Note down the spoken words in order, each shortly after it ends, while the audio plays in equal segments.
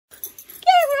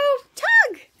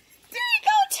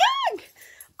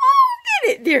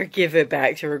Here, give it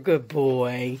back to her. Good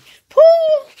boy. Pull.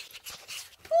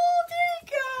 Pull. There you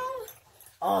go.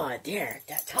 Oh, there.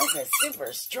 That Tonka is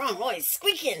super strong. Oh, he's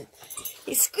squeaking.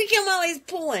 He's squeaking while he's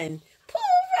pulling. Pull,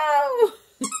 Ro.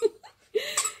 Get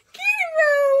it,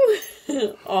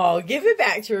 Ro. Oh, give it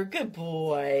back to her. Good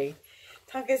boy.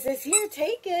 Tonka says, here,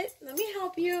 take it. Let me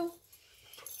help you.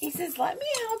 He says, let me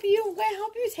help you. I'm going to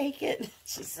help you take it.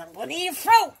 She says, I'm going to eat your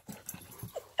throat.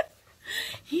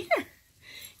 Here.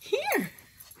 Here.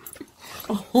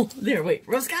 Oh, there, wait.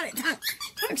 Rose got it.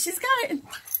 Tonk, she's got it.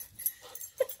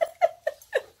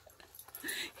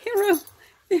 Here, Ro.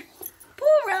 There. Pull,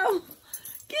 Ro.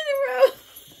 Get it,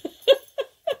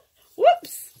 Ro.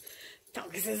 Whoops.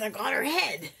 Tonka says, I got her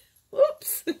head.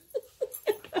 Whoops.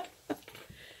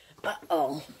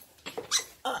 Uh-oh.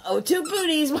 Uh-oh, two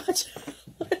booties. Watch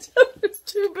out.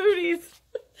 Two booties.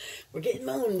 We're getting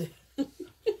moaned.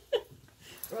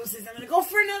 Rose says, I'm going to go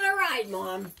for another ride,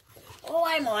 Mom. Oh,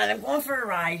 I'm going for a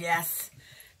ride, yes.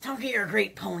 Tonka, you're a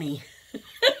great pony.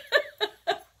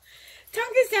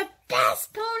 Tonka's the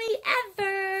best pony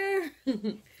ever.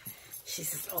 She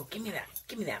says, oh, give me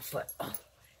that foot. Oh,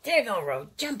 there you go, Rose.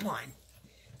 Jump on.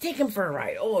 Take him for a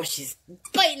ride. Oh, she's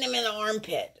biting him in the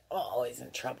armpit. Oh, he's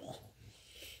in trouble.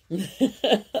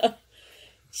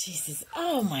 She says,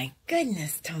 oh my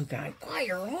goodness, Tonka, I got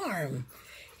your arm.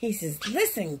 He says,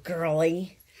 listen,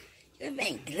 girlie, you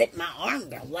ain't lit my arm,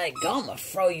 girl. Let it go. I'm going to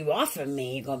throw you off of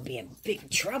me. You're going to be in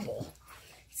big trouble.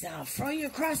 He said, I'll throw you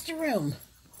across the room.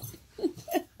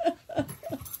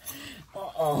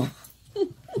 Uh-oh.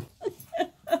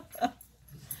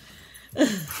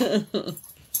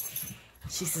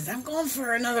 She says, I'm going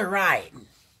for another ride.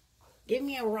 Give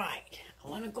me a ride. I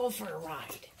want to go for a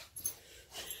ride.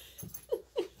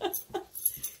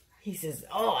 He says,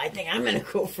 oh, I think I'm going to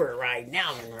go for a ride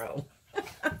now, Monroe.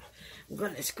 I'm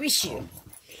going to squish you.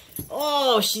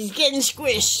 Oh, she's getting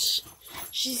squished.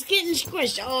 She's getting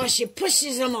squished. Oh, she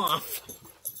pushes him off.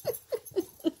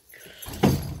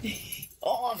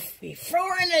 Off. We throw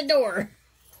her in the door.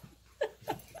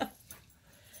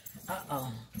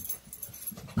 Uh-oh.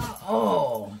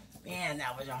 Uh-oh. Man,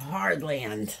 that was a hard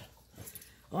land.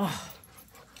 Oh.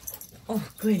 Oh,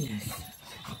 goodness.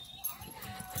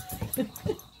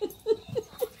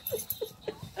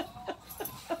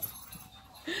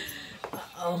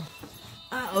 Uh-oh.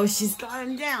 Uh-oh, she's got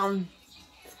him down.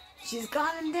 She's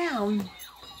got him down.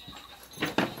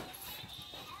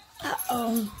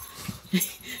 Uh-oh.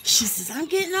 She says, I'm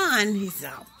getting on. He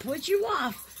says, I'll put you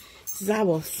off. He says, I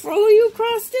will throw you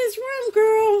across this room,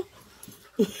 girl.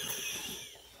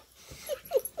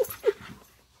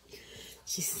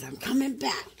 She says, I'm coming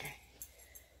back.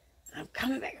 I'm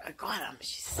coming back. I got him.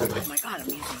 She says, oh, I got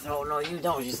him. He says, oh, no, you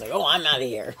don't. She's like, oh, I'm out of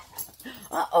here.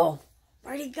 Uh-oh.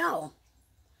 Where'd he go?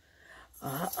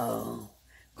 Uh-oh.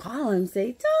 Call him.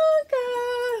 Say,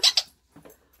 Tonka.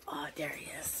 Oh, there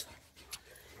he is.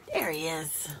 There he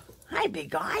is. Hi, big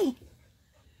guy.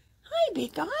 Hi,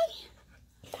 big guy.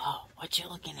 Oh, what you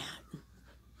looking at?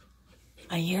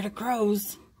 I hear the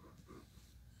crows.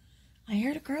 I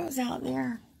hear the crows out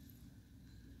there.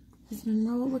 Is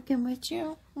Monroe looking with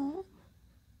you? Huh?